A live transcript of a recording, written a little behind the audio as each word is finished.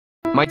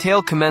My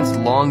tale commenced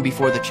long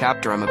before the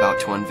chapter I'm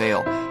about to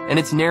unveil, and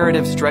its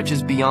narrative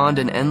stretches beyond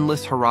an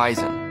endless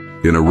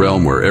horizon. In a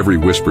realm where every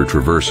whisper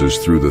traverses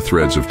through the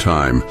threads of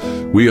time,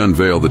 we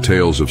unveil the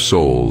tales of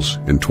souls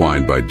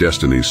entwined by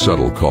destiny's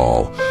subtle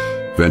call.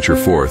 Venture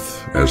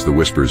forth as the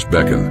whispers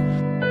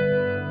beckon.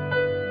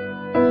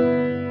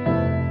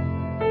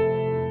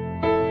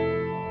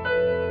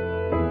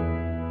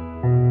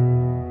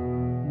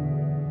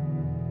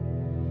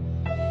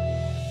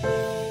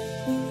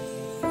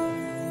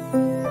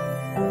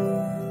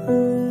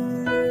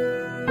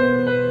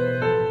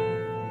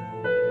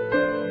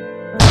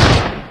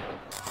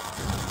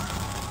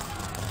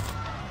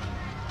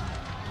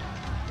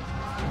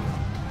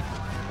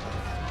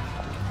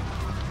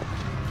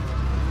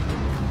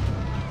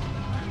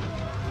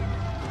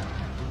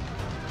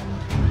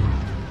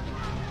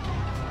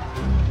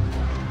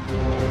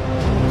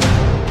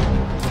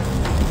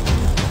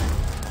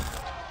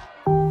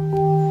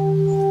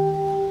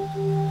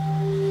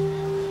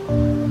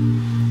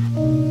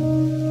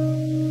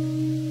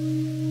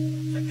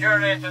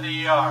 Security to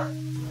the ER.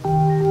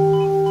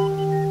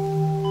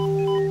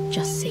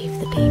 Just save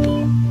the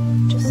baby.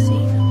 Just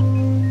save him.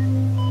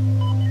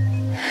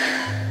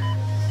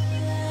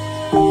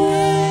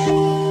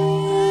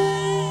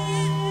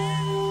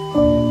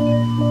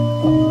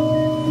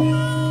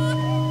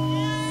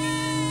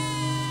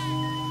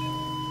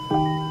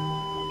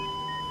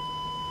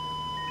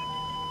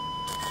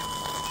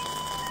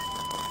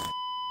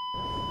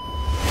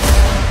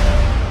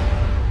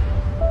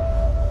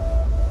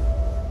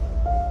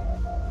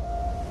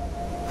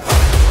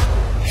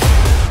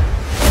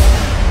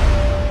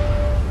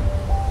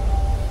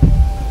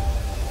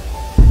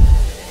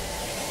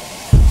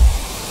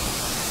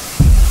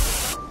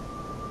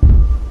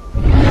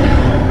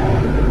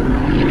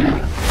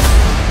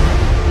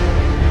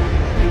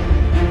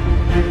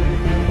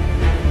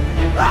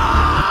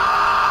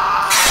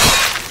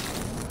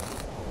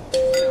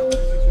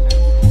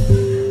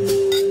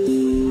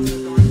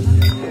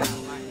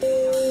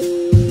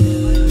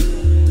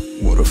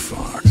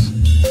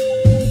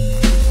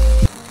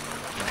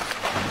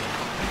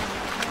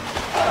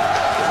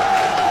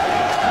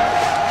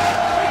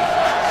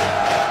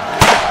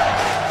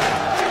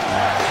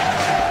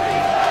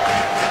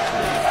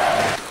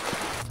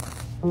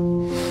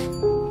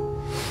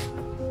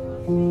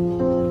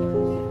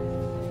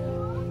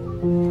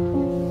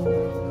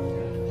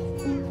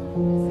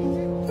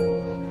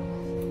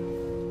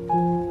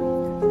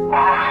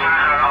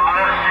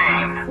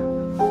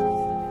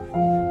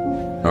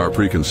 Our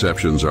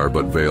preconceptions are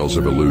but veils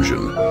of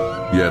illusion.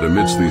 Yet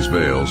amidst these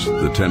veils,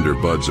 the tender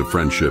buds of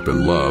friendship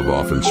and love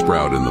often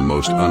sprout in the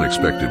most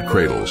unexpected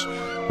cradles,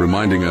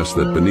 reminding us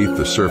that beneath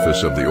the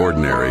surface of the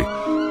ordinary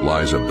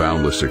lies a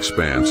boundless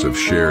expanse of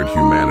shared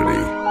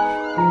humanity.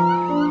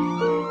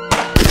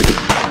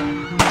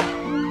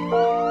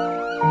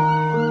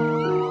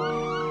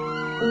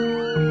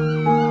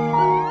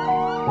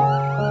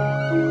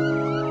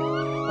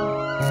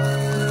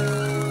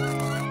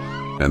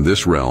 And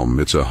this realm,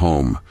 it's a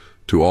home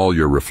to all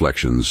your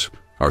reflections,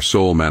 our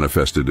soul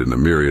manifested in a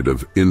myriad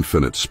of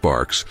infinite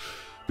sparks.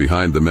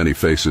 Behind the many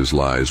faces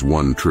lies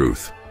one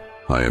truth.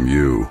 I am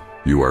you,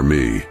 you are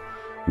me,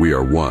 we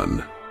are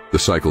one. The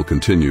cycle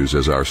continues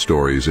as our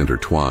stories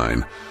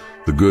intertwine.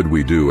 The good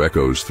we do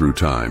echoes through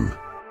time.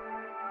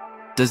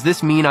 Does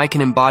this mean I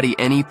can embody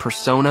any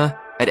persona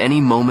at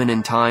any moment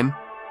in time?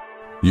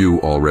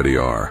 You already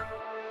are.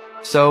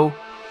 So,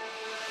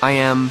 I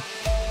am,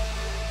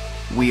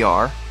 we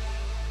are,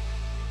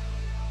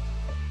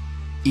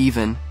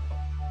 even